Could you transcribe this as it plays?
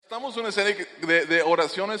Estamos en una serie de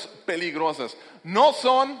oraciones peligrosas. No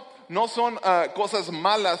son cosas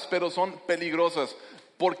malas, pero son peligrosas.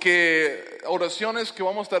 Porque oraciones que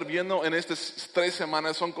vamos a estar viendo en estas 3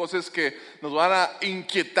 semanas son cosas que nos van a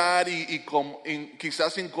inquietar y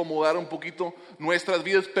quizás incomodar un poquito nuestras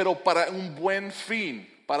vidas, pero para un buen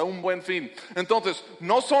fin. Para un buen fin. Entonces,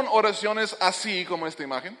 no son oraciones así como esta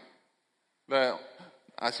imagen.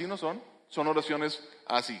 Así no son. Son oraciones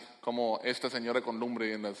así, como esta señora con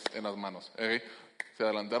lumbre en las manos. ¿Okay? Se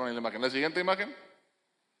adelantaron en la imagen. La siguiente imagen.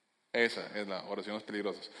 Esa es la oraciones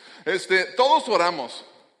peligrosas. Todos oramos.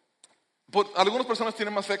 Algunas personas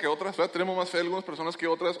tienen más fe que otras, ¿verdad? Tenemos más fe algunas personas que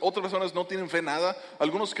otras. Otras personas no tienen fe nada.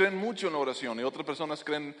 Algunos creen mucho en la oración y otras personas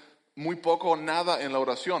creen muy poco o nada en la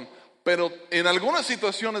oración. Pero en algunas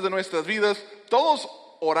situaciones de nuestras vidas, todos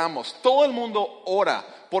oramos, todo el mundo ora,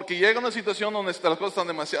 porque llega una situación donde las cosas están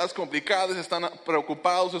demasiado complicadas, están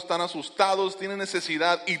preocupados, están asustados, tienen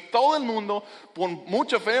necesidad y todo el mundo, con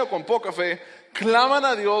mucha fe o con poca fe, claman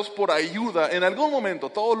a Dios por ayuda. En algún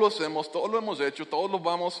momento, todos lo hacemos, todos lo hemos hecho, todos lo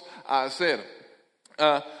vamos a hacer.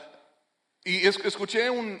 Y escuché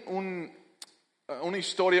una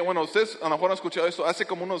historia, bueno, ustedes a lo mejor han escuchado esto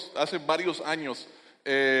hace varios años.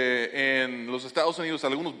 En los Estados Unidos,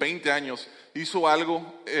 algunos 20 años,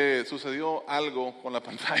 sucedió algo con la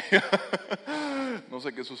pantalla. No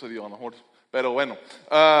sé qué sucedió a lo mejor, pero bueno,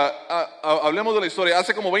 hablemos de la historia.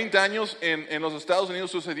 Hace como 20 años en los Estados Unidos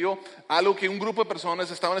sucedió algo que un grupo de personas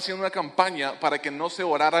estaban haciendo una campaña para que no se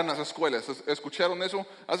orara en las escuelas. ¿Escucharon eso?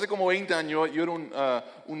 Hace como 20 años, yo era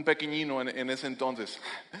un pequeñino en ese entonces.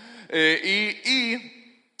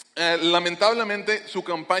 Lamentablemente su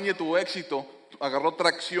campaña tuvo éxito, agarró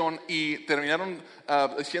tracción y terminaron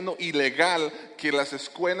siendo ilegal que las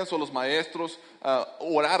escuelas o los maestros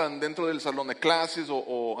oraran dentro del salón de clases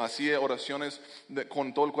o hacía oraciones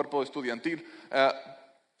con todo el cuerpo estudiantil.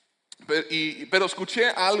 Pero escuché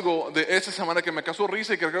algo de esta semana que me causó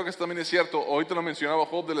risa y que creo que también es cierto. Ahorita lo mencionaba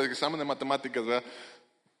Job del examen de matemáticas, ¿verdad?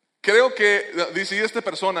 Creo que, dice esta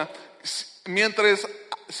persona, mientras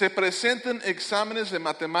se presenten exámenes de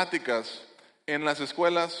matemáticas en las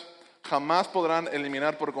escuelas, jamás podrán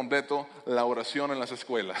eliminar por completo la oración en las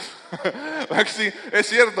escuelas. Sí, es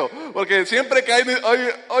cierto, porque siempre que hay,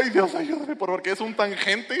 ay Dios, ayúdame, porque es un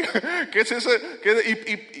tangente, ¿qué es ese?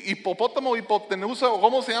 Hipopótamo, hipotenusa, o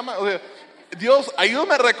 ¿cómo se llama? O sea, Dios,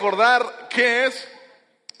 ayúdame a recordar qué es.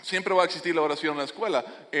 Siempre va a existir la oración en la escuela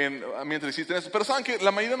mientras existen eso. Pero saben que la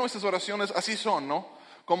mayoría de nuestras oraciones así son, ¿no?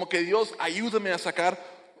 Como que Dios, ayúdame a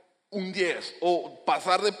sacar un 10 o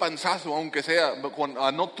pasar de panzazo, aunque sea,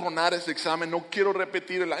 a no tronar ese examen. No quiero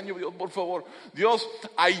repetir el año, Dios, por favor. Dios,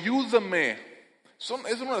 ayúdame. Es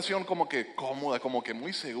una oración como que cómoda, como que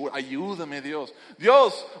muy segura. Ayúdame, Dios.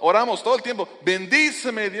 Dios, oramos todo el tiempo.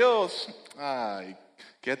 Bendíceme, Dios. Ay,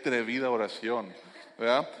 qué atrevida oración,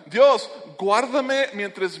 ¿verdad? Dios, guárdame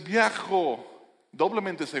mientras viajo.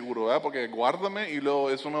 Doblemente seguro, ¿verdad? Porque guárdame y luego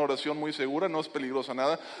es una oración muy segura, no es peligrosa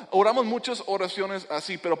nada. Oramos muchas oraciones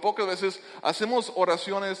así, pero pocas veces hacemos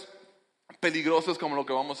oraciones peligrosas como lo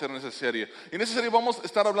que vamos a hacer en esa serie. En esa serie vamos a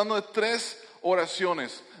estar hablando de 3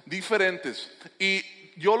 oraciones diferentes y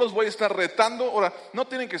yo los voy a estar retando. Ahora, no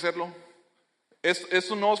tienen que serlo.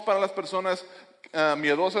 Eso no es para las personas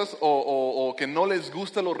miedosas o que no les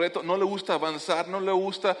gusta los retos, no les gusta avanzar, no les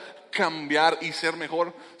gusta cambiar y ser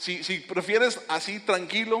mejor. Si prefieres así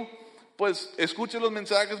tranquilo, pues escuche los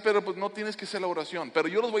mensajes, pero pues no tienes que hacer la oración. Pero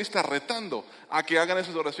yo los voy a estar retando a que hagan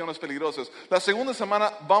esas oraciones peligrosas. La segunda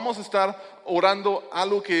semana vamos a estar orando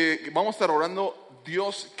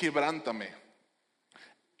Dios, quebrántame.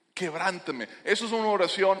 Quebrántame. Eso es una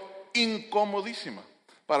oración incomodísima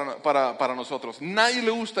para nosotros. Nadie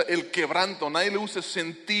le gusta el quebranto, nadie le gusta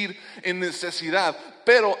sentir en necesidad,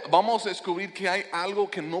 pero vamos a descubrir que hay algo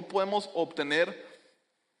que no podemos obtener.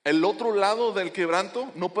 El otro lado del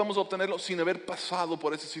quebranto no podemos obtenerlo sin haber pasado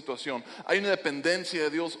por esa situación. Hay una dependencia de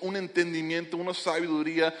Dios, un entendimiento, una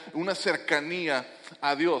sabiduría, una cercanía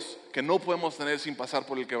a Dios que no podemos tener sin pasar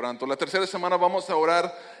por el quebranto. La tercera semana vamos a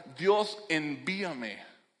orar, Dios, envíame.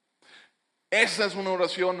 Esa es una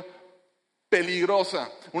oración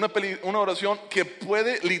peligrosa, una oración que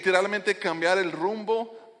puede literalmente cambiar el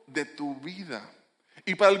rumbo de tu vida.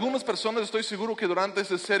 Y para algunas personas estoy seguro que durante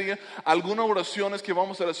esta serie algunas oraciones que vamos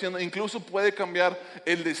a estar haciendo incluso puede cambiar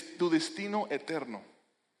tu destino eterno.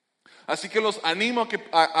 Así que los animo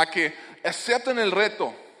a que acepten el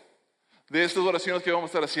reto de estas oraciones que vamos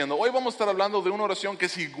a estar haciendo. Hoy vamos a estar hablando de una oración que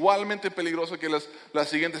es igualmente peligrosa que las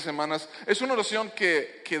siguientes semanas. Es una oración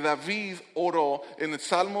que David oró en el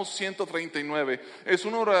Salmo 139.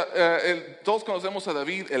 Todos conocemos a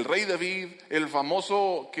David, el rey David, el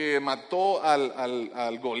famoso que mató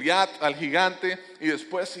al Goliat, al gigante, y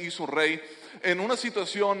después se hizo rey. En una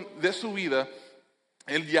situación de su vida,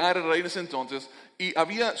 él ya era rey en ese entonces, y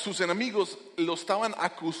sus enemigos lo estaban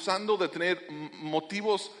acusando de tener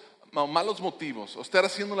malos motivos, o estar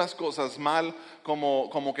haciendo las cosas mal,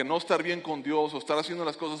 como que no estar bien con Dios, o estar haciendo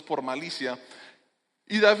las cosas por malicia.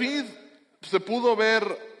 Y David se pudo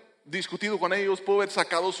haber discutido con ellos, pudo haber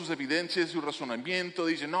sacado sus evidencias, su razonamiento,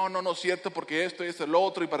 dice, no es cierto, porque esto es el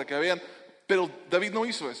otro, y para que vean. Pero David no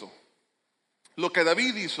hizo eso. Lo que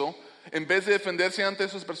David hizo, en vez de defenderse ante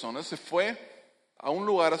esas personas, se fue a un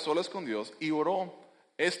lugar a solas con Dios y oró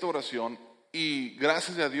esta oración. Y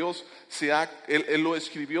gracias a Dios él lo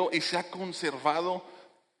escribió y se ha conservado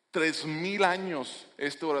 3000 años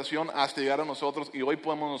esta oración hasta llegar a nosotros, y hoy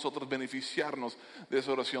podemos nosotros beneficiarnos de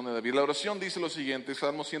esa oración de David. La oración dice lo siguiente,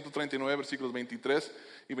 Salmo 139, versículos 23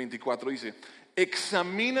 y 24 dice: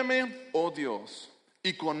 examíname, oh Dios,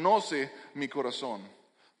 y conoce mi corazón.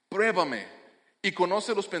 Pruébame y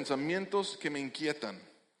conoce los pensamientos que me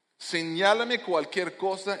inquietan. Señálame cualquier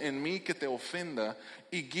cosa en mí que te ofenda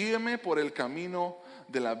y guíame por el camino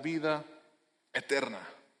de la vida eterna.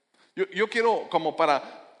 Yo quiero, como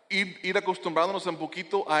para ir acostumbrándonos un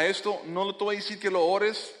poquito a esto, no te voy a decir que lo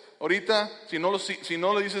ores ahorita, si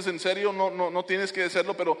no lo dices en serio, no tienes que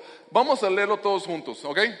hacerlo, pero vamos a leerlo todos juntos,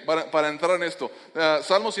 ¿ok? Para entrar en esto.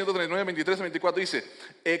 Salmo 139, 23 y 24 dice: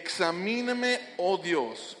 examíname, oh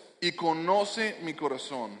Dios, y conoce mi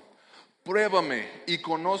corazón. Pruébame y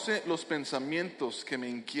conoce los pensamientos que me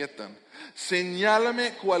inquietan.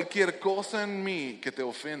 Señálame cualquier cosa en mí que te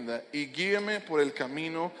ofenda y guíame por el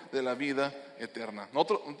camino de la vida eterna.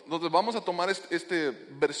 Nosotros vamos a tomar este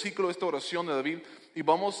versículo, esta oración de David, y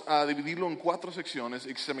vamos a dividirlo en 4 secciones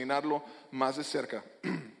y examinarlo más de cerca.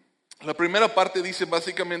 La primera parte dice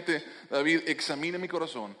básicamente, David, examina mi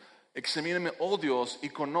corazón, examíname, oh Dios, y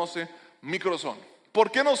conoce mi corazón.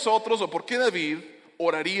 ¿Por qué nosotros, o por qué David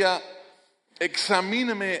oraría: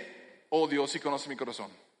 examíname, oh Dios, y conoce mi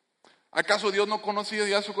corazón? ¿Acaso Dios no conocía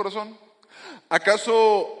ya su corazón?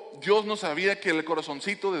 ¿Acaso Dios no sabía que el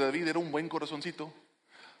corazoncito de David era un buen corazoncito?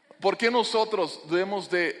 ¿Por qué nosotros debemos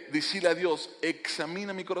de decirle a Dios: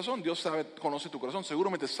 examina mi corazón? Dios conoce tu corazón,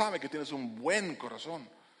 seguramente sabe que tienes un buen corazón.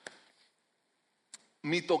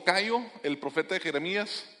 Mi tocayo, el profeta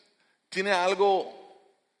Jeremías, tiene algo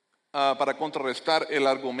para contrarrestar el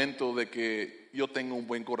argumento de que yo tengo un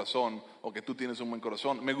buen corazón o que tú tienes un buen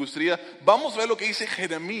corazón. Vamos a ver lo que dice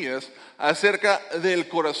Jeremías acerca del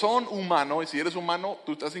corazón humano, y si eres humano,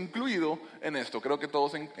 tú estás incluido en esto. Creo que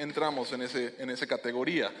todos entramos en esa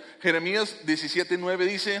categoría. Jeremías 17:9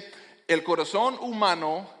 dice: el corazón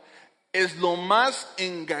humano es lo más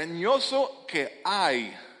engañoso que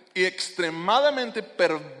hay y extremadamente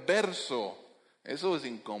perverso. Eso es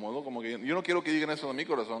incómodo, como que yo no quiero que digan eso de mi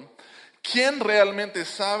corazón. ¿Quién realmente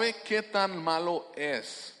sabe qué tan malo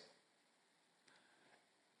es?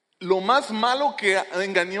 Lo más malo,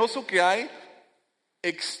 engañoso que hay,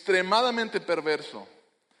 extremadamente perverso.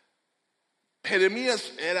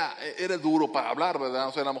 Jeremías era duro para hablar, ¿verdad?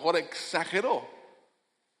 O sea, a lo mejor exageró.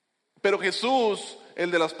 Pero Jesús, el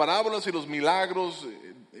de las parábolas y los milagros,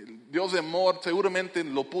 el Dios de amor, seguramente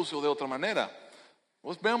lo puso de otra manera.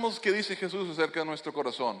 Pues veamos qué dice Jesús acerca de nuestro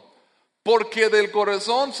corazón. Porque del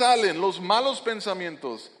corazón salen los malos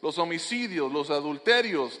pensamientos, los homicidios, los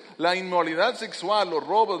adulterios, la inmoralidad sexual, los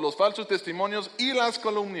robos, los falsos testimonios y las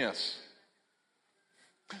calumnias.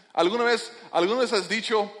 ¿Alguna vez has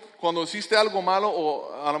dicho, cuando hiciste algo malo,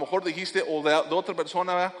 o a lo mejor dijiste, o de otra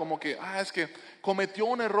persona, ¿verdad? Como que, es que cometió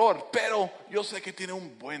un error, pero yo sé que tiene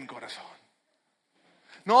un buen corazón?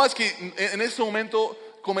 No, es que en este momento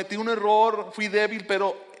cometí un error, fui débil,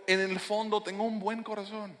 pero en el fondo tengo un buen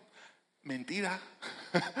corazón. Mentira.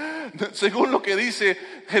 Según lo que dice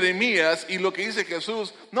Jeremías y lo que dice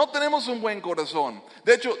Jesús, no tenemos un buen corazón.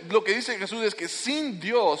 De hecho, lo que dice Jesús es que sin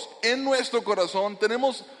Dios en nuestro corazón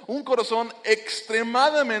tenemos un corazón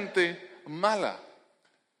extremadamente mala.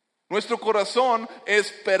 Nuestro corazón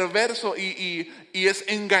es perverso y es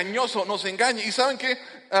engañoso, nos engaña. ¿Y saben qué?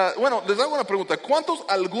 Les hago una pregunta. ¿Cuántos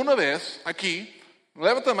alguna vez aquí,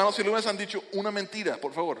 levanta la mano si alguna vez han dicho una mentira?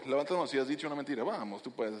 Por favor, levanta la mano si has dicho una mentira. Vamos,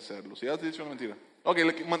 tú puedes hacerlo. Si has dicho una mentira. Ok,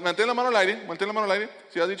 mantén la mano al aire,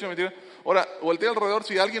 si has dicho una mentira. Ahora, voltea alrededor,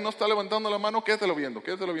 si alguien no está levantando la mano, quédatelo viendo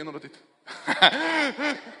un ratito.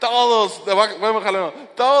 Todos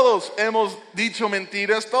hemos dicho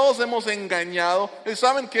mentiras, todos hemos engañado. ¿Y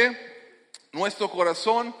saben qué? Nuestro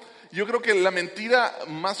corazón, yo creo que la mentira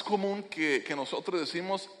más común que nosotros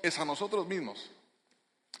decimos es a nosotros mismos.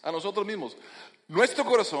 A nosotros mismos. Nuestro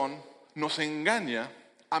corazón nos engaña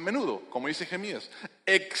a menudo, como dice Jeremías,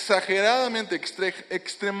 exageradamente,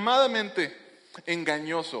 extremadamente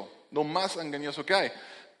engañoso, lo más engañoso que hay.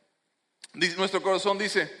 Nuestro corazón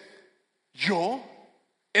dice, ¿yo?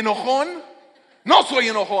 ¿Enojón? No soy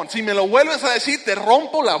enojón. Si me lo vuelves a decir, te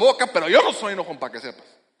rompo la boca, pero yo no soy enojón, para que sepas.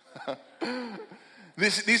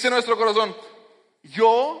 Dice nuestro corazón,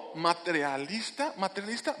 yo materialista,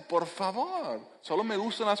 por favor, solo me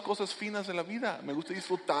gustan las cosas finas de la vida, me gusta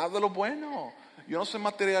disfrutar de lo bueno, yo no soy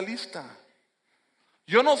materialista,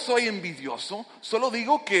 yo no soy envidioso, solo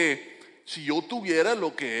digo que si yo tuviera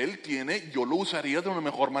lo que él tiene, yo lo usaría de una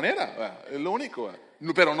mejor manera, es lo único,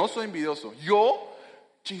 pero no soy envidioso. Yo,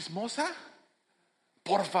 chismosa,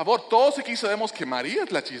 por favor, todos aquí sabemos que María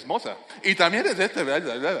es la chismosa, y también es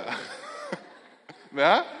 ¿verdad?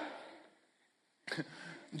 ¿Verdad?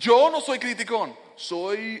 Yo no soy criticón,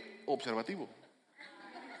 soy observativo.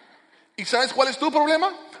 ¿Y sabes cuál es tu problema?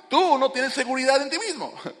 Tú no tienes seguridad en ti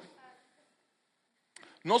mismo.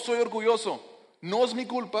 No soy orgulloso. No es mi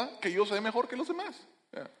culpa que yo sea mejor que los demás.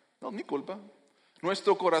 No es mi culpa.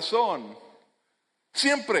 Nuestro corazón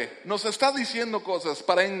siempre nos está diciendo cosas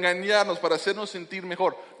para engañarnos, para hacernos sentir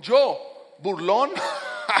mejor. Yo, burlón,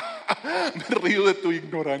 me río de tu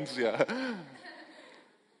ignorancia.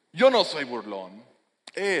 Yo no soy burlón.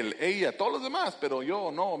 Él, ella, todos los demás, pero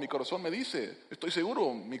yo no, mi corazón me dice, estoy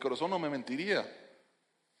seguro, mi corazón no me mentiría.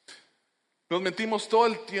 Nos mentimos todo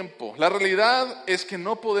el tiempo. La realidad es que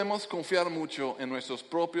no podemos confiar mucho en nuestros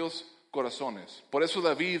propios corazones. Por eso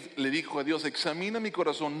David le dijo a Dios, examina mi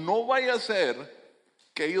corazón, no vaya a ser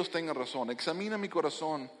que ellos tengan razón, examina mi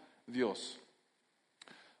corazón, Dios.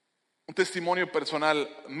 Un testimonio personal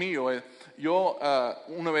mío, yo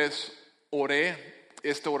una vez oré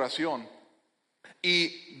esta oración.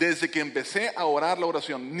 Y desde que empecé a orar la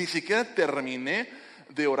oración, ni siquiera terminé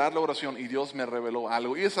de orar la oración y Dios me reveló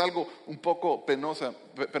algo. Y es algo un poco penoso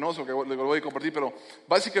que le voy a compartir, pero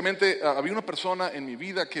básicamente había una persona en mi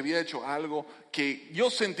vida que había hecho algo que yo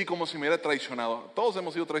sentí como si me hubiera traicionado. Todos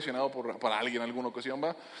hemos sido traicionados por alguien en alguna ocasión,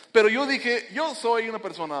 ¿va? Pero yo dije, yo soy una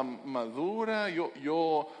persona madura,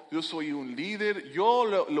 yo soy un líder, yo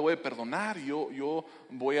lo voy a perdonar, yo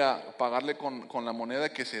voy a pagarle con la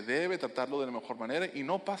moneda que se debe, tratarlo de la mejor manera y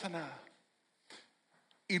no pasa nada.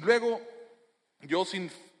 Y luego, yo sin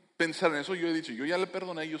pensar en eso, yo he dicho, yo ya le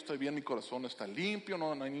perdoné, yo estoy bien, mi corazón está limpio,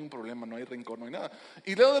 no hay ningún problema, no hay rencor, no hay nada.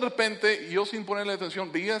 Y luego de repente, yo sin ponerle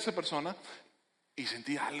atención, vi a esa persona y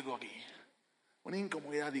sentí algo aquí, una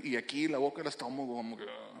incomodidad, y aquí la boca del estómago como que...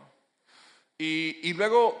 Y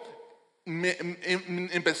luego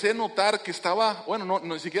empecé a notar que estaba, bueno, no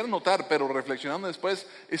ni siquiera notar, pero reflexionando después,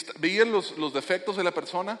 veía los defectos de la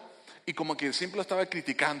persona y como que siempre estaba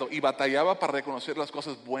criticando y batallaba para reconocer las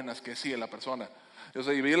cosas buenas que hacía la persona. O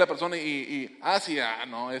sea, y veía a la persona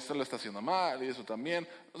no, esto lo está haciendo mal y eso también.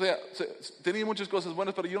 O sea, tenía muchas cosas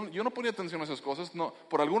buenas, pero yo no ponía atención a esas cosas. No,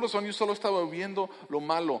 por alguna razón yo solo estaba viendo lo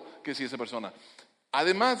malo que hacía esa persona.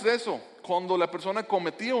 Además de eso, cuando la persona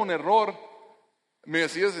cometía un error, me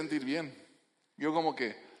hacía sentir bien. Yo como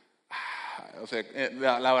que, o sea,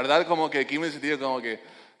 la verdad como que aquí me sentía como que,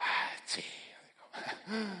 sí.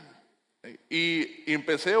 Y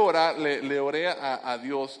empecé a orar, le oré a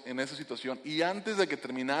Dios en esa situación. Y antes de que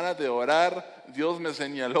terminara de orar, Dios me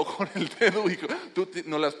señaló con el dedo y dijo, tú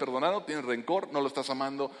no le has perdonado, tienes rencor, no lo estás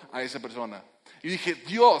amando a esa persona. Y dije,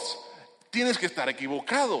 Dios, tienes que estar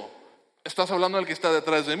equivocado. Estás hablando del que está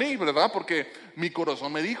detrás de mí, ¿verdad? Porque mi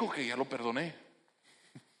corazón me dijo que ya lo perdoné.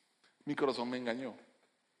 Mi corazón me engañó.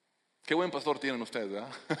 Qué buen pastor tienen ustedes,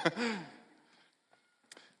 ¿verdad?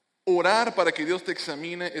 Orar para que Dios te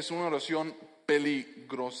examine es una oración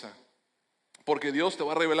peligrosa, porque Dios te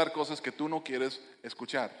va a revelar cosas que tú no quieres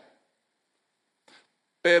escuchar.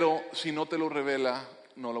 Pero si no te lo revela,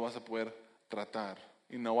 no lo vas a poder tratar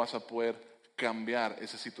y no vas a poder cambiar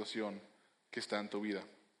esa situación que está en tu vida.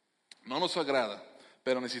 No nos agrada,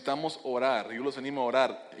 pero necesitamos orar. Yo los animo a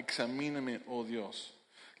orar. Examíname, oh Dios.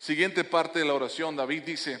 Siguiente parte de la oración, David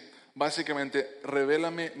dice, básicamente,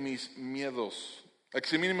 revélame mis miedos.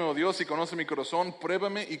 Examíname, oh Dios, y conoce mi corazón,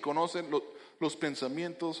 pruébame y conoce los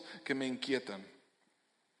pensamientos que me inquietan.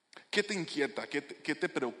 ¿Qué te inquieta? ¿Qué te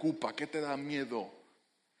preocupa? ¿Qué te da miedo?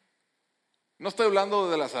 No estoy hablando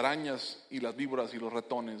de las arañas y las víboras y los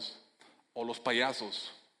ratones o los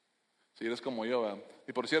payasos, si eres como yo, ¿verdad?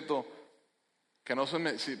 Y por cierto, que no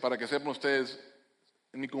para que sepan ustedes,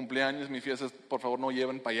 en mi cumpleaños, mis fiestas, por favor no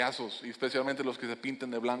lleven payasos, y especialmente los que se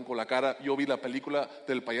pinten de blanco la cara. Yo vi la película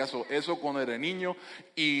del payaso, eso cuando era niño,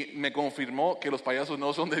 y me confirmó que los payasos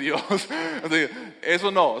no son de Dios. Así,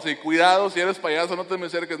 eso no, así, cuidado, si eres payaso no te me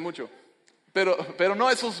acerques mucho. Pero no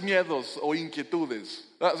esos miedos o inquietudes.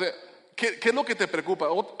 O sea, ¿qué es lo que te preocupa?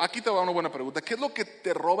 Aquí te va una buena pregunta. ¿Qué es lo que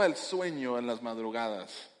te roba el sueño en las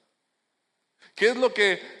madrugadas? ¿Qué es lo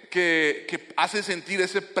que hace sentir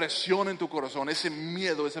esa presión en tu corazón, ese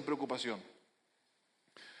miedo, esa preocupación?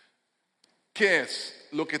 ¿Qué es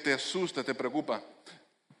lo que te asusta, te preocupa?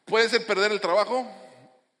 ¿Puede ser perder el trabajo?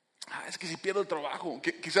 Es que si pierdo el trabajo,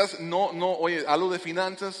 quizás oye, algo de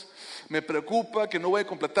finanzas, me preocupa que no voy a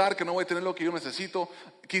completar, que no voy a tener lo que yo necesito.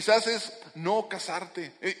 Quizás es no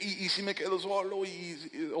casarte, y si me quedo solo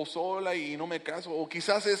o sola y no me caso. O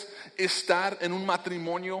quizás es estar en un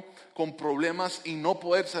matrimonio con problemas y no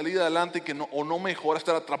poder salir adelante, o no mejora,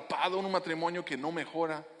 estar atrapado en un matrimonio que no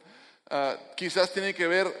mejora. Quizás tiene que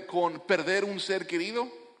ver con perder un ser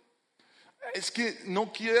querido. Es que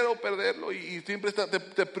no quiero perderlo y siempre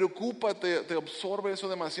te preocupa, te absorbe eso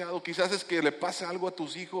demasiado. Quizás es que le pase algo a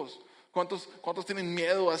tus hijos. ¿Cuántos tienen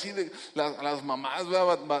miedo así de las mamás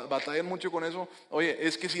batallan mucho con eso? Oye,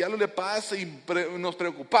 es que si algo le pasa y nos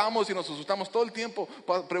preocupamos y nos asustamos todo el tiempo,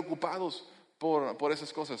 preocupados por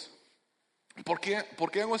esas cosas. ¿Por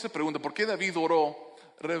qué hago esa pregunta? ¿Por qué David oró?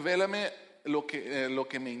 Revélame lo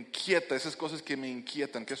que me inquieta, esas cosas que me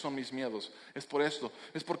inquietan, que son mis miedos. Es por esto,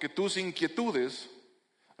 es porque tus inquietudes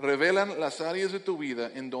revelan las áreas de tu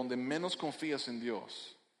vida en donde menos confías en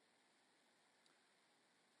Dios.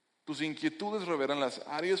 Tus inquietudes revelan las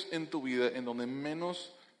áreas en tu vida en donde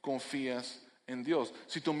menos confías en Dios.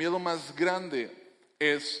 Si tu miedo más grande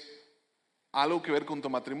es algo que ver con tu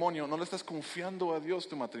matrimonio, no le estás confiando a Dios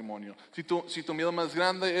tu matrimonio. Si tu miedo más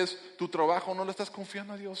grande es tu trabajo, no le estás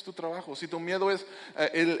confiando a Dios tu trabajo. Si tu miedo es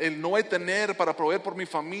el no tener para proveer por mi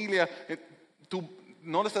familia, tú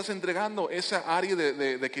no le estás entregando esa área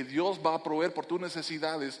de que Dios va a proveer por tus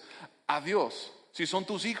necesidades a Dios. Si son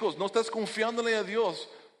tus hijos, no estás confiándole a Dios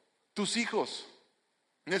tus hijos.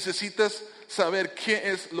 Necesitas saber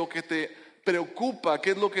qué es lo que te preocupa,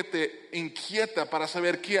 qué es lo que te inquieta para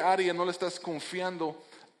saber qué área no le estás confiando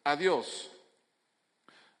a Dios.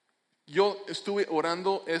 Yo estuve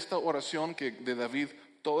orando esta oración de David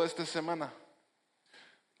toda esta semana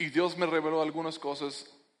y Dios me reveló algunas cosas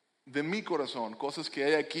de mi corazón, cosas que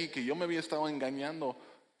hay aquí que yo me había estado engañando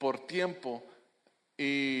por tiempo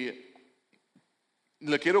y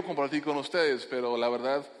le quiero compartir con ustedes, pero la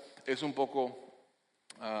verdad es un poco,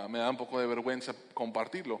 me da un poco de vergüenza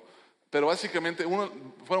compartirlo. Pero básicamente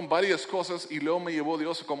fueron varias cosas y luego me llevó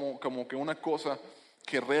Dios como que una cosa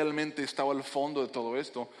que realmente estaba al fondo de todo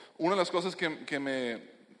esto. Una de las cosas que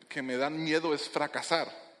me dan miedo es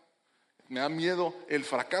fracasar. Me da miedo el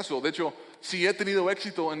fracaso. De hecho, si he tenido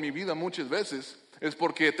éxito en mi vida muchas veces, es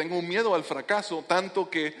porque tengo un miedo al fracaso, tanto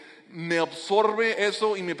que me absorbe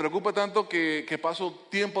eso y me preocupa tanto que paso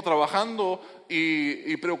tiempo trabajando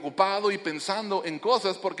y preocupado y pensando en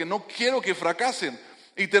cosas porque no quiero que fracasen.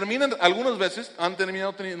 Y algunas veces han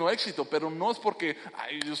terminado teniendo éxito, pero no es porque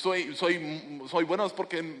yo soy bueno, es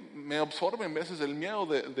porque me absorbe en veces el miedo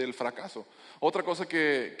del fracaso. Otra cosa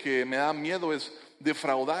que me da miedo es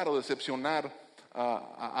defraudar o decepcionar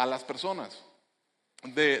a las personas,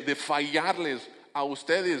 de fallarles a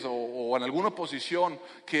ustedes o en alguna posición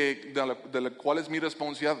de la cual es mi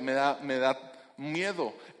responsabilidad. Me da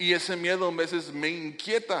miedo y ese miedo a veces me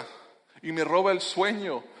inquieta y me roba el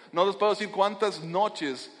sueño. No les puedo decir cuántas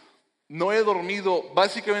noches no he dormido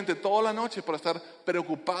básicamente toda la noche por estar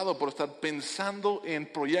preocupado, por estar pensando en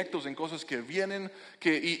proyectos, en cosas que vienen,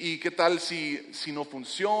 y qué tal si no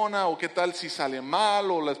funciona, o qué tal si sale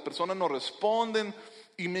mal, o las personas no responden,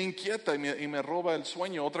 y me inquieta y me roba el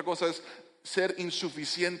sueño. Otra cosa es ser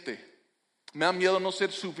insuficiente. Me da miedo no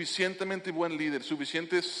ser suficientemente buen líder,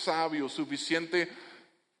 suficiente sabio, suficiente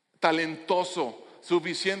talentoso,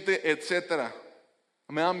 suficiente, etcétera.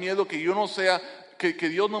 Me da miedo que yo no sea, que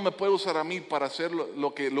Dios no me puede usar a mí para hacer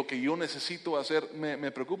lo que yo necesito hacer.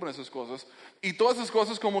 Me preocupan esas cosas. Y todas esas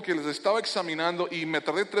cosas como que les estaba examinando y me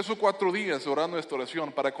tardé 3 o 4 días orando esta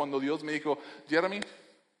oración para cuando Dios me dijo, Jeremy,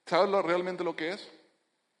 ¿sabes realmente lo que es?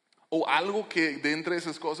 O algo que de entre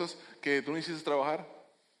esas cosas que tú necesitas trabajar.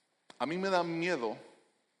 A mí me da miedo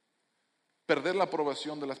perder la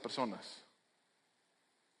aprobación de las personas.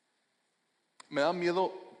 Me da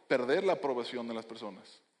miedo perder la aprobación de las personas.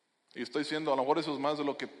 Y estoy diciendo, a lo mejor eso es más de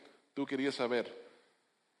lo que tú querías saber.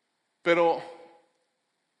 Pero,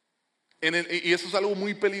 y eso es algo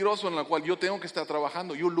muy peligroso en la cual yo tengo que estar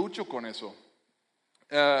trabajando. Yo lucho con eso.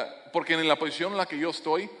 Porque en la posición en la que yo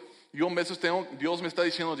estoy, Yo en veces Dios me está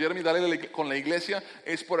diciendo, Jeremy, dale con la iglesia,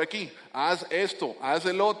 es por aquí, haz esto, haz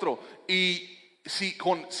el otro. Y si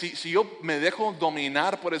yo me dejo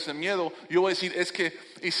dominar por ese miedo, yo voy a decir,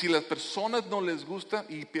 y si las personas no les gusta,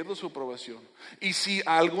 y pierdo su aprobación. Y si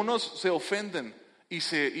a algunos se ofenden,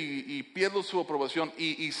 y pierdo su aprobación,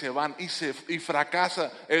 y se van, y fracasa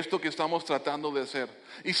esto que estamos tratando de hacer.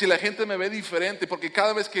 Y si la gente me ve diferente, porque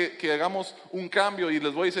cada vez que hagamos un cambio, y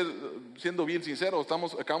les voy a decir, siendo bien sincero,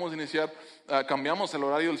 acabamos de iniciar, cambiamos el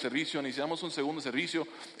horario del servicio, iniciamos un segundo servicio,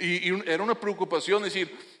 y era una preocupación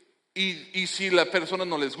decir, y si la persona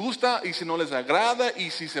no les gusta, y si no les agrada,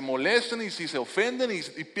 y si se molestan, y si se ofenden,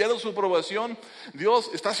 y pierdo su aprobación, Dios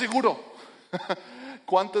está seguro.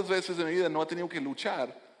 ¿Cuántas veces en mi vida no he tenido que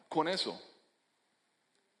luchar con eso?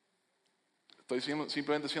 Estoy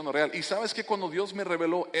simplemente siendo real. Y sabes que cuando Dios me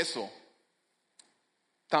reveló eso,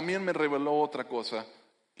 también me reveló otra cosa.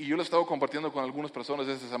 Y yo lo he estado compartiendo con algunas personas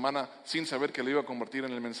esta semana sin saber que lo iba a compartir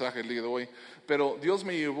en el mensaje el día de hoy. Pero Dios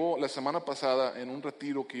me llevó la semana pasada en un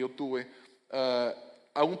retiro que yo tuve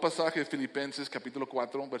a un pasaje de Filipenses capítulo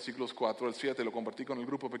 4, versículos 4 al 7. Lo compartí con el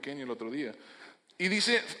grupo pequeño el otro día. Y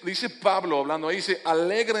dice Pablo hablando ahí, dice,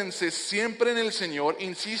 alégrense siempre en el Señor,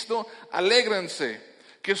 insisto, alégrense,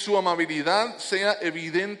 que su amabilidad sea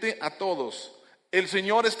evidente a todos. El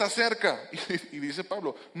Señor está cerca. Y dice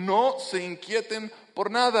Pablo, no se inquieten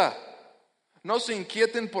por nada. No se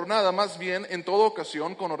inquieten por nada, más bien en toda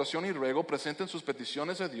ocasión con oración y ruego presenten sus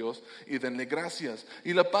peticiones a Dios y denle gracias.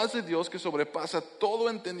 Y la paz de Dios que sobrepasa todo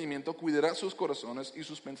entendimiento cuidará sus corazones y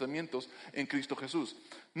sus pensamientos en Cristo Jesús.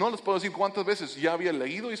 No les puedo decir cuántas veces ya había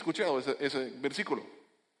leído y escuchado ese versículo.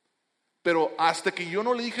 Pero hasta que yo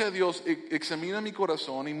no le dije a Dios, examina mi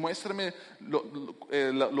corazón y muéstrame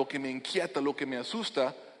lo que me inquieta, lo que me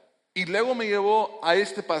asusta. Y luego me llevó a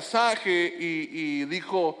este pasaje y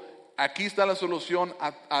dijo, aquí está la solución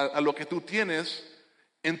a lo que tú tienes.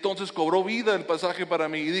 Entonces cobró vida el pasaje para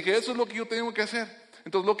mí. Y dije, eso es lo que yo tengo que hacer.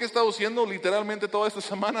 Entonces lo que he estado haciendo literalmente toda esta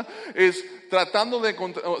semana es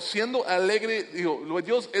siendo alegre. Digo,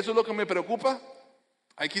 Dios, eso es lo que me preocupa.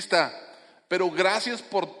 Aquí está. Pero gracias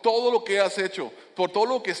por todo lo que has hecho, por todo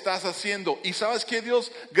lo que estás haciendo. Y ¿sabes qué,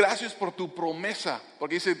 Dios? Gracias por tu promesa.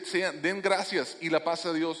 Porque dice, den gracias y la paz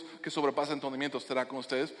de Dios que sobrepasa entendimiento estará con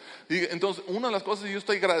ustedes. Y entonces, una de las cosas, yo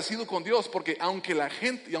estoy agradecido con Dios porque aunque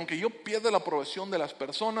yo pierda la aprobación de las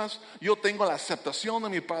personas, yo tengo la aceptación de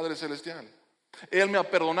mi Padre Celestial. Él me ha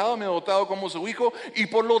perdonado, me ha adoptado como su hijo y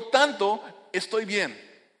por lo tanto estoy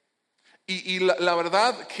bien. Y la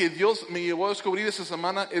verdad que Dios me llevó a descubrir esta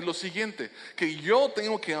semana es lo siguiente, que yo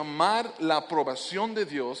tengo que amar la aprobación de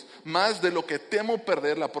Dios más de lo que temo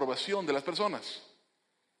perder la aprobación de las personas.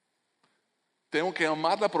 Tengo que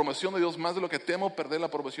amar la aprobación de Dios más de lo que temo perder la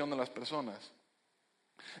aprobación de las personas.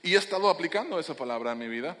 Y he estado aplicando esa palabra en mi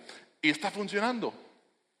vida y está funcionando.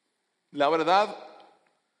 La verdad,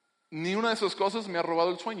 ni una de esas cosas me ha robado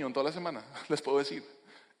el sueño en toda la semana, les puedo decir.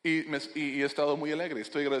 Y he estado muy alegre,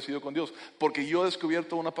 estoy agradecido con Dios, porque yo he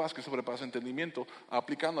descubierto una paz que sobrepasa entendimiento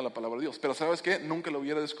aplicando la palabra de Dios. Pero ¿sabes qué? Nunca lo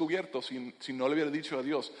hubiera descubierto si no le hubiera dicho a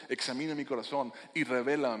Dios, examina mi corazón y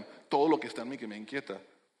revela todo lo que está en mí que me inquieta.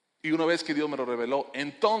 Y una vez que Dios me lo reveló,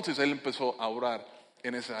 entonces Él empezó a orar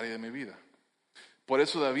en esa área de mi vida. Por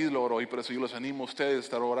eso David lo oró y por eso yo los animo a ustedes a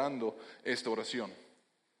estar orando esta oración.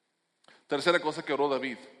 Tercera cosa que oró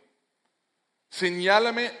David,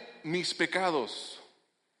 señálame mis pecados.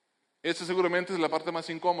 Esta seguramente es la parte más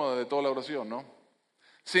incómoda de toda la oración, ¿no?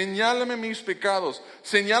 Señálame mis pecados,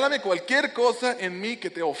 señálame cualquier cosa en mí que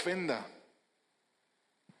te ofenda.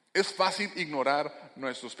 Es fácil ignorar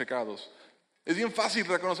nuestros pecados. Es bien fácil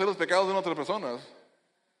reconocer los pecados de otras personas.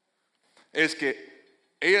 Es que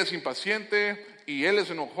ella es impaciente y él es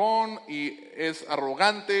enojón y es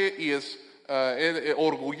arrogante y es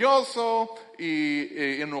orgulloso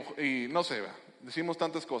y no sé, decimos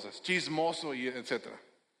tantas cosas, chismoso y etcétera.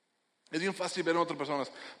 Es bien fácil ver en otras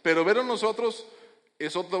personas, pero ver en nosotros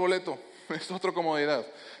es otro boleto, es otra comodidad.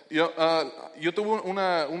 Yo tuve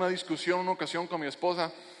una discusión, una ocasión con mi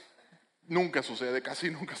esposa, casi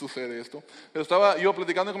nunca sucede esto, pero estaba yo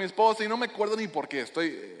platicando con mi esposa y no me acuerdo ni por qué,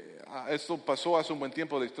 esto pasó hace un buen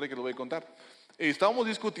tiempo de la historia que les voy a contar. Y estábamos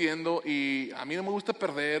discutiendo y a mí no me gusta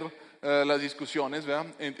perder las discusiones, ¿verdad?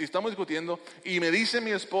 Y estamos discutiendo y me dice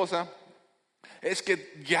mi esposa, es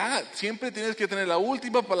que ya siempre tienes que tener la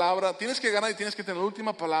última palabra, tienes que ganar y tienes que tener la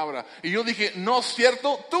última palabra. Y yo dije, no es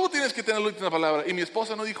cierto, tú tienes que tener la última palabra. Y mi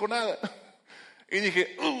esposa no dijo nada. Y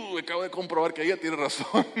dije, acabo de comprobar que ella tiene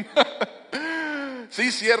razón. Sí,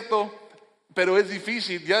 es cierto, pero es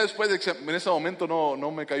difícil. Ya después, en ese momento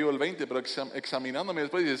no me cayó el 20, pero examinándome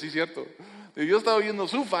después dije, sí, es cierto. Y yo estaba viendo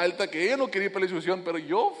su falta, que ella no quería ir para la discusión, pero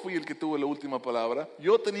yo fui el que tuvo la última palabra.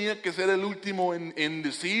 Yo tenía que ser el último en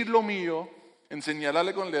decir lo mío, en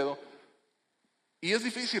señalarle con el dedo. Y es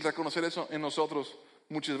difícil reconocer eso en nosotros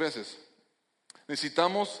muchas veces.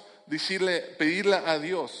 Necesitamos pedirle a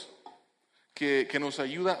Dios que nos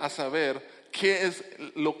ayude a saber qué es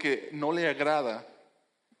lo que no le agrada,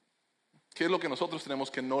 qué es lo que nosotros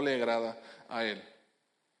tenemos que no le agrada a Él.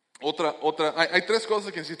 Hay tres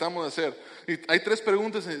cosas que necesitamos hacer. Y hay tres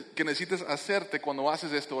preguntas que necesitas hacerte cuando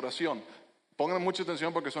haces esta oración. Pongan mucha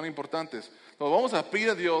atención porque son importantes. Nos vamos a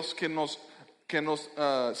pedir a Dios que nos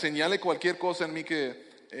señale cualquier cosa en mí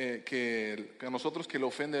que a nosotros que le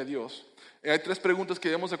ofende a Dios. Y hay tres preguntas que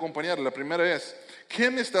debemos acompañar. La primera es,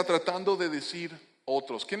 ¿qué me está tratando de decir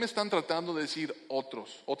otros? ¿Qué me están tratando de decir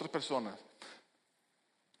otras personas?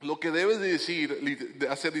 Lo que debes de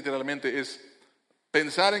hacer literalmente es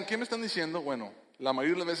pensar en qué me están diciendo. Bueno, la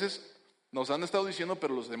mayoría de las veces nos han estado diciendo,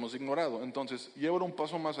 pero los hemos ignorado. Entonces, llévalo un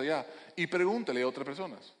paso más allá y pregúntale a otras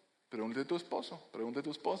personas. Pregúntale a tu esposo, pregúntale a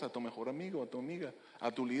tu esposa, a tu mejor amigo, a tu amiga, a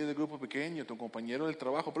tu líder de grupo pequeño, a tu compañero del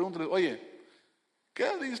trabajo. Pregúntale, oye, ¿qué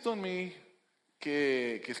has visto en mí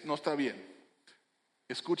que no está bien?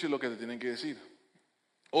 Escuche lo que te tienen que decir.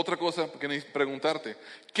 Otra cosa que necesito preguntarte,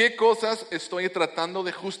 ¿qué cosas estoy tratando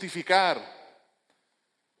de justificar?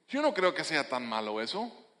 Yo no creo que sea tan malo eso.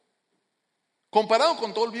 Comparado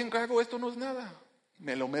con todo el bien que hago, esto no es nada.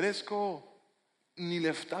 Me lo merezco. Ni le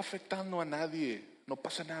está afectando a nadie. No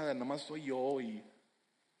pasa nada, nomás soy yo.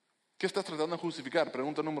 ¿Qué estás tratando de justificar?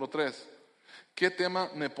 Pregunta número 3. ¿Qué tema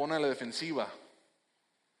me pone a la defensiva?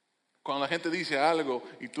 Cuando la gente dice algo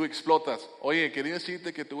y tú explotas. Oye, quería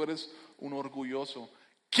decirte que tú eres un orgulloso.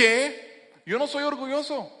 ¿Qué? Yo no soy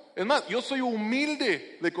orgulloso. Es más, yo soy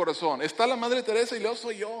humilde de corazón. Está la Madre Teresa y luego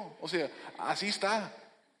soy yo. O sea, así está.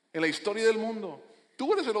 En la historia del mundo.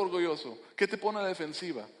 Tú eres el orgulloso. ¿Qué te pone a la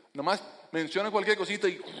defensiva? Nomás menciona cualquier cosita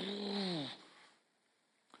y...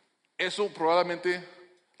 Eso probablemente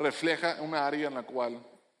refleja una área en la cual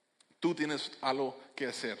tú tienes algo que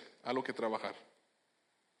hacer, algo que trabajar.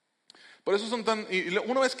 Por eso y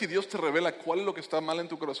una vez que Dios te revela cuál es lo que está mal en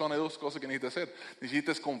tu corazón, hay dos cosas que necesitas hacer.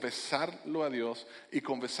 Necesitas confesarlo a Dios y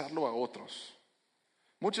confesarlo a otros.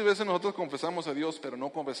 Muchas veces nosotros confesamos a Dios, pero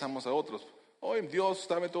no confesamos a otros. Hoy Dios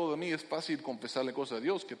sabe todo de mí, es fácil confesarle cosas a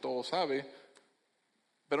Dios, que todo sabe.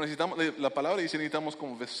 Pero la palabra dice, necesitamos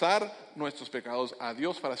confesar nuestros pecados a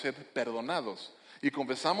Dios para ser perdonados. Y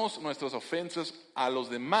confesamos nuestras ofensas a los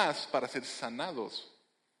demás para ser sanados.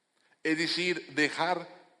 Es decir, dejar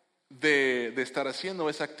de estar haciendo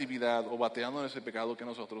esa actividad o bateando en ese pecado que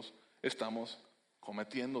nosotros estamos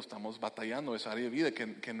cometiendo, estamos batallando esa área de vida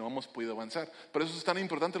que no hemos podido avanzar. Por eso es tan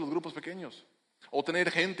importante los grupos pequeños. O tener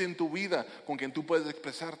gente en tu vida con quien tú puedes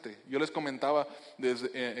expresarte. Yo les comentaba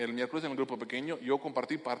desde el miércoles en el grupo pequeño, yo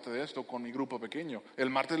compartí parte de esto con mi grupo pequeño. El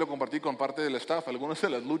martes lo compartí con parte del staff, algunas de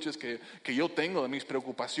las luchas que yo tengo, de mis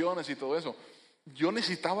preocupaciones y todo eso. Yo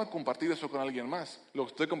necesitaba compartir eso con alguien más. Lo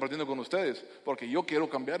estoy compartiendo con ustedes porque yo quiero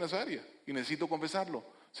cambiar esa área y necesito confesarlo.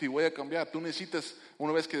 Si voy a cambiar, tú necesitas,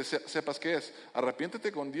 una vez que sepas qué es,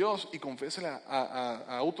 arrepiéntete con Dios y confésala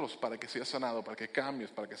a otros para que seas sanado, para que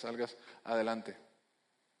cambies, para que salgas adelante.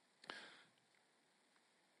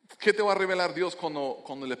 ¿Qué te va a revelar Dios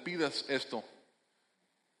cuando le pidas esto?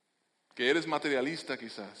 Que eres materialista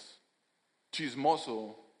quizás,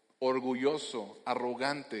 chismoso, orgulloso,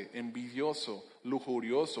 arrogante, envidioso,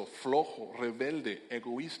 lujurioso, flojo, rebelde,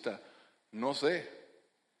 egoísta. No sé.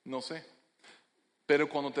 Pero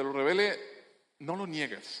cuando te lo revele, no lo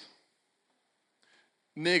niegas.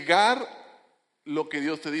 Negar lo que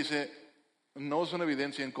Dios te dice no es una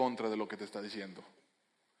evidencia en contra de lo que te está diciendo.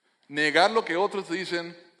 Negar lo que otros te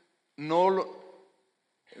dicen no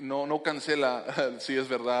cancela si es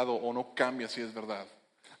verdad o no cambia si es verdad.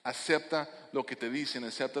 Acepta lo que te dicen,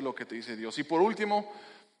 acepta lo que te dice Dios. Y por último,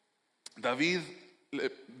 David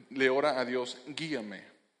le ora a Dios, guíame.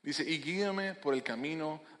 Dice, y guíame por el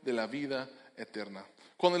camino de la vida eterna.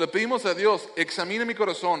 Cuando le pedimos a Dios, examina mi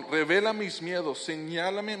corazón, revela mis miedos,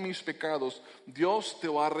 señálame mis pecados, Dios te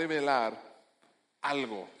va a revelar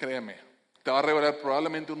algo, créeme. Te va a revelar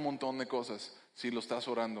probablemente un montón de cosas si lo estás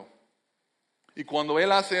orando. Y cuando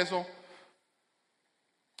Él hace eso,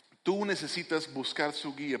 tú necesitas buscar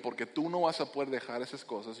su guía porque tú no vas a poder dejar esas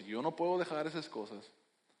cosas. Yo no puedo dejar esas cosas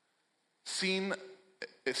sin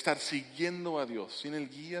estar siguiendo a Dios, sin el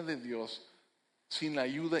guía de Dios, sin la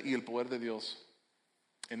ayuda y el poder de Dios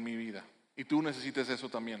en mi vida. Y tú necesitas eso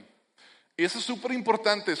también. Y eso es súper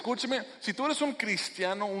importante. Escúchame, si tú eres un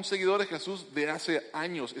cristiano, un seguidor de Jesús de hace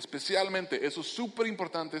años, especialmente, eso es súper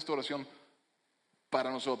importante esta oración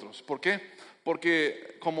para nosotros. ¿Por qué?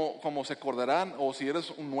 porque como se acordarán, o si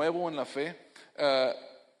eres un nuevo en la fe,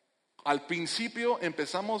 al principio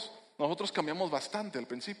nosotros cambiamos bastante al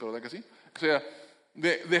principio, ¿verdad que sí? O sea,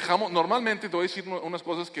 normalmente te voy a decir unas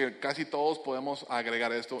cosas que casi todos podemos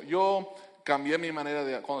agregar a esto. Yo cambié mi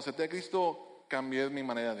manera cuando acepté a Cristo, cambié mi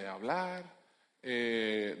manera de hablar,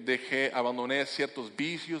 abandoné ciertos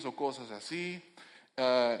vicios o cosas así.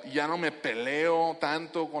 Ya no me peleo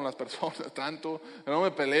tanto con las personas,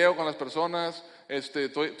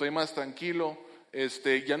 estoy más tranquilo,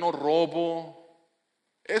 ya no robo.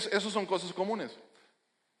 Esas son cosas comunes.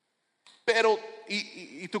 Pero,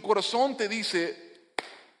 y tu corazón te dice,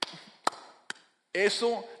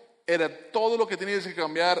 eso era todo lo que tenías que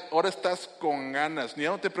cambiar, ahora estás con ganas, ya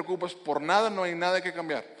no te preocupas por nada, no hay nada que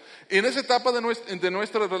cambiar. En esa etapa de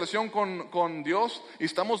nuestra relación con Dios,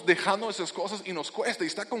 estamos dejando esas cosas y nos cuesta, y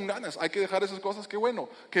está con ganas, hay que dejar esas cosas, qué bueno,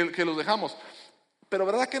 que los dejamos. Pero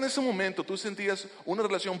 ¿verdad que en ese momento tú sentías una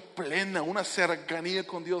relación plena, una cercanía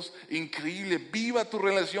con Dios increíble? Viva tu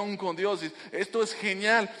relación con Dios. Y esto es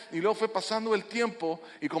genial. Y luego fue pasando el tiempo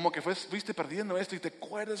y como que fuiste perdiendo esto. Y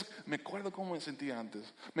me acuerdo cómo me sentía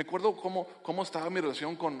antes. Me acuerdo cómo estaba mi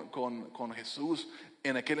relación con Jesús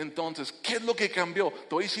en aquel entonces. ¿Qué es lo que cambió?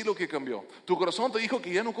 Te voy a decir lo que cambió. Tu corazón te dijo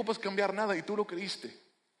que ya no ocupas cambiar nada y tú lo creíste.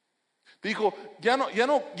 Te dijo, ya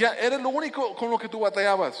eres lo único con lo que tú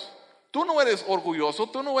batallabas. Tú no eres orgulloso,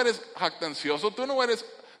 tú no eres jactancioso, tú no eres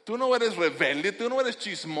rebelde, tú no eres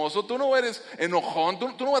chismoso, tú no eres enojón,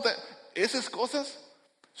 tú no esas cosas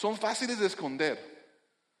son fáciles de esconder.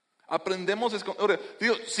 Aprendemos a esconder. Ahora,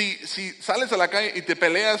 digo, si sales a la calle y te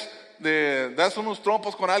peleas, das unos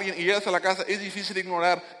trompos con alguien y llegas a la casa, es difícil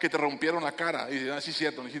ignorar que te rompieron la cara. Y dices, sí es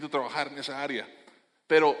cierto, necesito trabajar en esa área.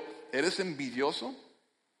 Pero, ¿eres envidioso?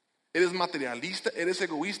 ¿Eres materialista? ¿Eres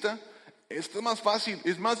egoísta? Esto es más fácil,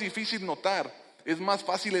 es más difícil notar, es más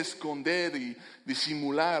fácil esconder y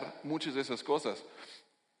disimular muchas de esas cosas.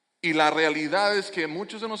 Y la realidad es que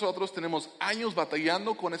muchos de nosotros tenemos años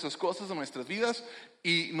batallando con esas cosas en nuestras vidas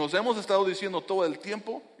y nos hemos estado diciendo todo el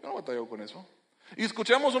tiempo, yo no batallo con eso. Y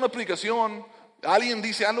escuchamos una predicación, alguien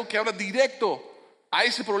dice algo que habla directo a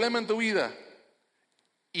ese problema en tu vida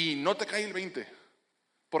y no te cae el 20,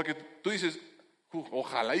 porque tú dices,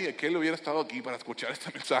 ojalá y aquel hubiera estado aquí para escuchar este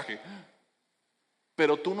mensaje.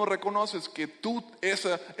 Pero tú no reconoces que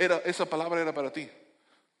esa palabra era para ti.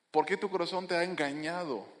 ¿Por qué tu corazón te ha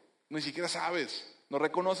engañado? Ni siquiera sabes, no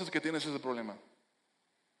reconoces que tienes ese problema.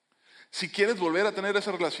 Si quieres volver a tener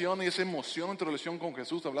esa relación y esa emoción en tu relación con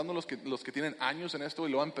Jesús, hablando los que tienen años en esto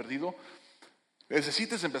y lo han perdido,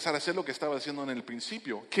 necesitas empezar a hacer lo que estaba haciendo en el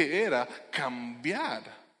principio, que era cambiar.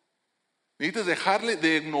 Necesitas dejarle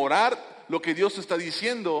de ignorar lo que Dios te está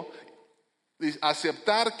diciendo,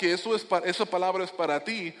 aceptar que esa palabra es para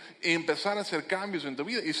ti y empezar a hacer cambios en tu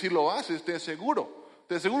vida. Y si lo haces, te aseguro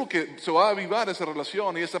que se va a avivar esa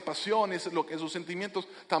relación y esa pasión y esos sentimientos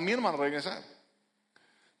también van a regresar.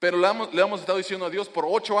 Pero le hemos estado diciendo a Dios por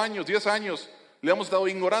 8 años, 10 años, le hemos estado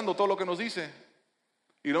ignorando todo lo que nos dice.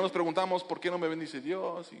 Y luego nos preguntamos, ¿por qué no me bendice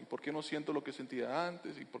Dios? ¿Y por qué no siento lo que sentía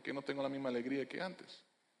antes? ¿Y por qué no tengo la misma alegría que antes?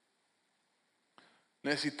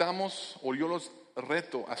 Necesitamos, o yo los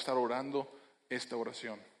reto a estar orando esta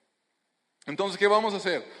oración. Entonces, ¿qué vamos a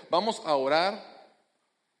hacer? Vamos a orar,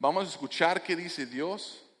 vamos a escuchar qué dice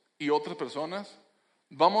Dios y otras personas,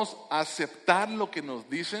 vamos a aceptar lo que nos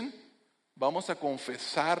dicen, vamos a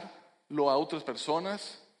confesarlo a otras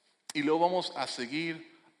personas y luego vamos a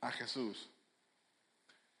seguir a Jesús.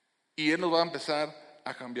 Y Él nos va a empezar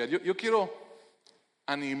a cambiar. Yo quiero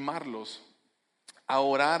animarlos a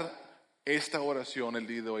orar esta oración el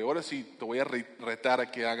día de hoy. Ahora sí, te voy a retar a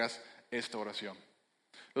que hagas esta oración.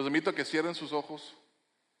 Los invito a que cierren sus ojos.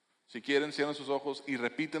 Si quieren, cierren sus ojos y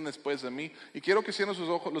repiten después de mí. Y quiero que cierren sus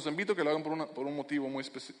ojos. Los invito a que lo hagan por un motivo muy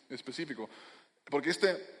específico. Porque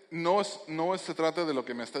no se trata de lo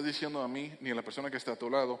que me estás diciendo a mí ni a la persona que está a tu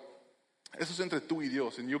lado. Eso es entre tú y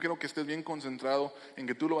Dios. Y yo quiero que estés bien concentrado en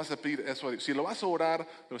que tú lo vas a pedir eso a Dios. Si lo vas a orar,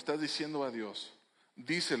 lo estás diciendo a Dios.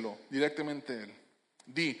 Díselo directamente a Él.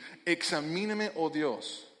 Di, examíneme, oh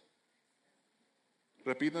Dios.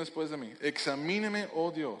 Repiten después de mí. Examíneme,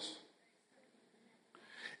 oh Dios.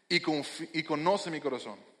 Y conoce mi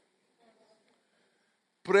corazón.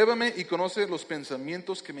 Pruébame y conoce los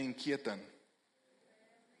pensamientos que me inquietan.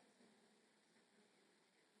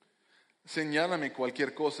 Señálame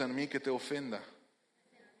cualquier cosa en mí que te ofenda.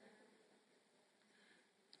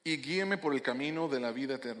 Y guíame por el camino de la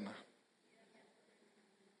vida eterna.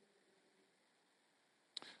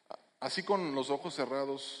 Así con los ojos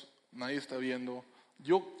cerrados, nadie está viendo.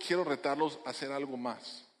 Yo quiero retarlos a hacer algo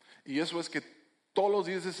más. Y eso es que todos los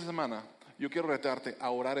días de esta semana, yo quiero retarte a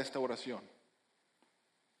orar esta oración.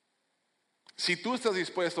 Si tú estás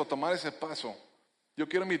dispuesto a tomar ese paso, yo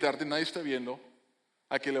quiero invitarte, nadie está viendo,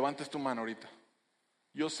 a que levantes tu mano ahorita.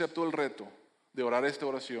 Yo acepto el reto de orar esta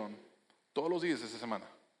oración todos los días de esta semana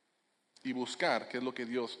y buscar qué es lo que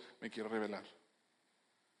Dios me quiere revelar.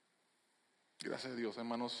 Gracias a Dios, hay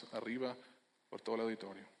manos arriba por todo el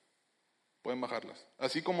auditorio. Pueden bajarlas.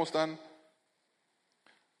 Así como están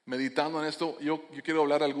meditando en esto, yo quiero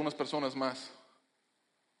hablar a algunas personas más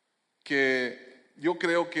que yo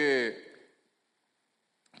creo que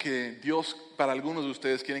Dios para algunos de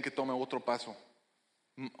ustedes quieren que tome otro paso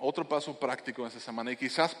práctico en esta semana. Y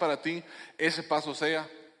quizás para ti ese paso sea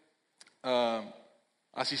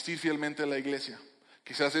asistir fielmente a la iglesia.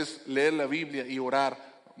 Quizás es leer la Biblia y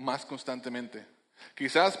orar más constantemente.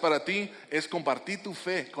 Quizás para ti es compartir tu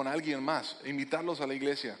fe con alguien más, invitarlos a la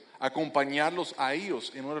iglesia, acompañarlos a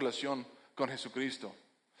ellos en una relación con Jesucristo.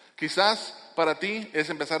 Quizás para ti es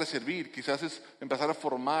empezar a servir, quizás es empezar a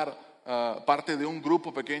formar parte de un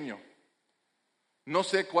grupo pequeño. No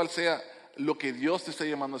sé cuál sea lo que Dios te está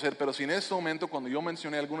llamando a hacer, pero si en este momento cuando yo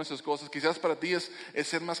mencioné algunas de esas cosas, quizás para ti es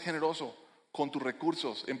ser más generoso con tus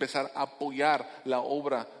recursos, empezar a apoyar la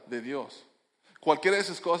obra de Dios. Cualquiera de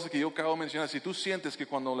esas cosas que yo acabo de mencionar, si tú sientes que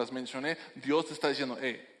cuando las mencioné, Dios te está diciendo,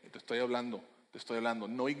 te estoy hablando,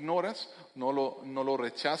 no ignoras, no lo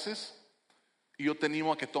rechaces, y yo te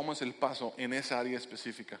animo a que tomes el paso en esa área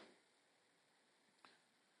específica.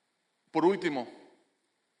 Por último,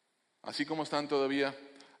 así como están todavía,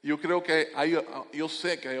 yo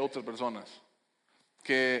sé que hay otras personas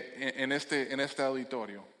que en este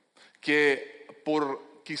auditorio que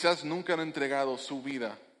quizás nunca han entregado su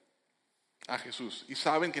vida a Jesús y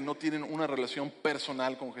saben que no tienen una relación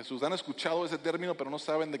personal con Jesús. Han escuchado ese término, pero no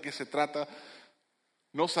saben de qué se trata.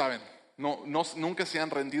 No saben, nunca se han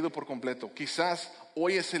rendido por completo. Quizás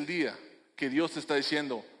hoy es el día que Dios te está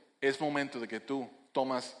diciendo, es momento de que tú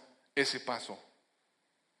tomas ese paso.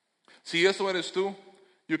 Si eso eres tú,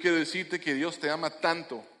 yo quiero decirte que Dios te ama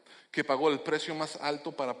tanto que pagó el precio más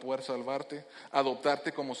alto para poder salvarte,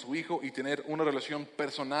 adoptarte como su hijo y tener una relación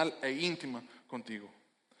personal e íntima contigo.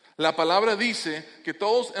 La palabra dice que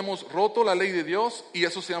todos hemos roto la ley de Dios y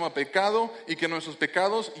eso se llama pecado y que nuestros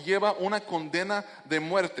pecados llevan una condena de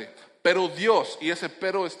muerte. Pero Dios, y ese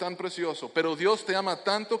pero es tan precioso, pero Dios te ama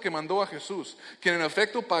tanto que mandó a Jesús, quien en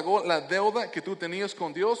efecto pagó la deuda que tú tenías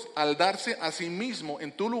con Dios al darse a sí mismo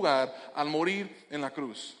en tu lugar al morir en la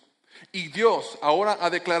cruz. Y Dios ahora ha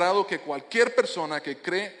declarado que cualquier persona que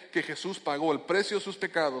cree que Jesús pagó el precio de sus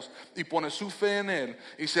pecados y pone su fe en Él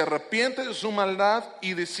y se arrepiente de su maldad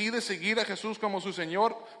y decide seguir a Jesús como su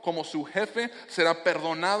Señor, como su jefe, será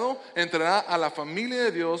perdonado, entrará a la familia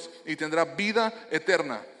de Dios y tendrá vida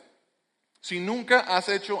eterna. Si nunca has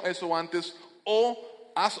hecho eso antes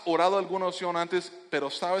o has orado alguna oración antes, pero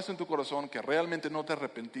sabes en tu corazón que realmente no te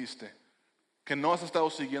arrepentiste, que no has estado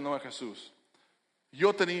siguiendo a Jesús,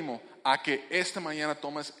 yo te animo a que esta mañana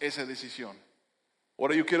tomes esa decisión.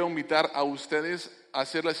 Ahora yo quiero invitar a ustedes a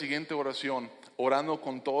hacer la siguiente oración, orando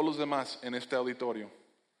con todos los demás en este auditorio.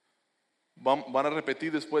 Van a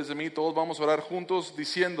repetir después de mí, todos vamos a orar juntos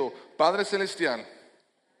diciendo, Padre Celestial,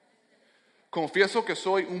 confieso que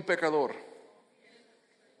soy un pecador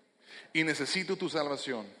y necesito tu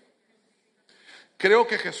salvación. Creo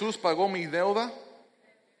que Jesús pagó mi deuda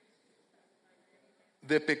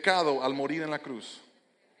de pecado al morir en la cruz.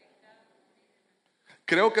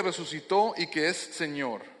 Creo que resucitó y que es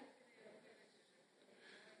Señor.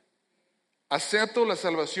 Acepto la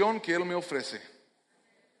salvación que Él me ofrece.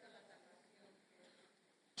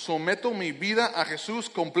 Someto mi vida a Jesús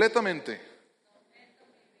completamente.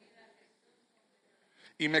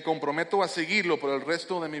 Y me comprometo a seguirlo por el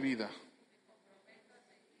resto de mi vida.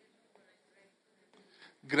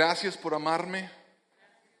 Gracias por amarme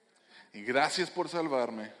y gracias por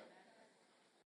salvarme.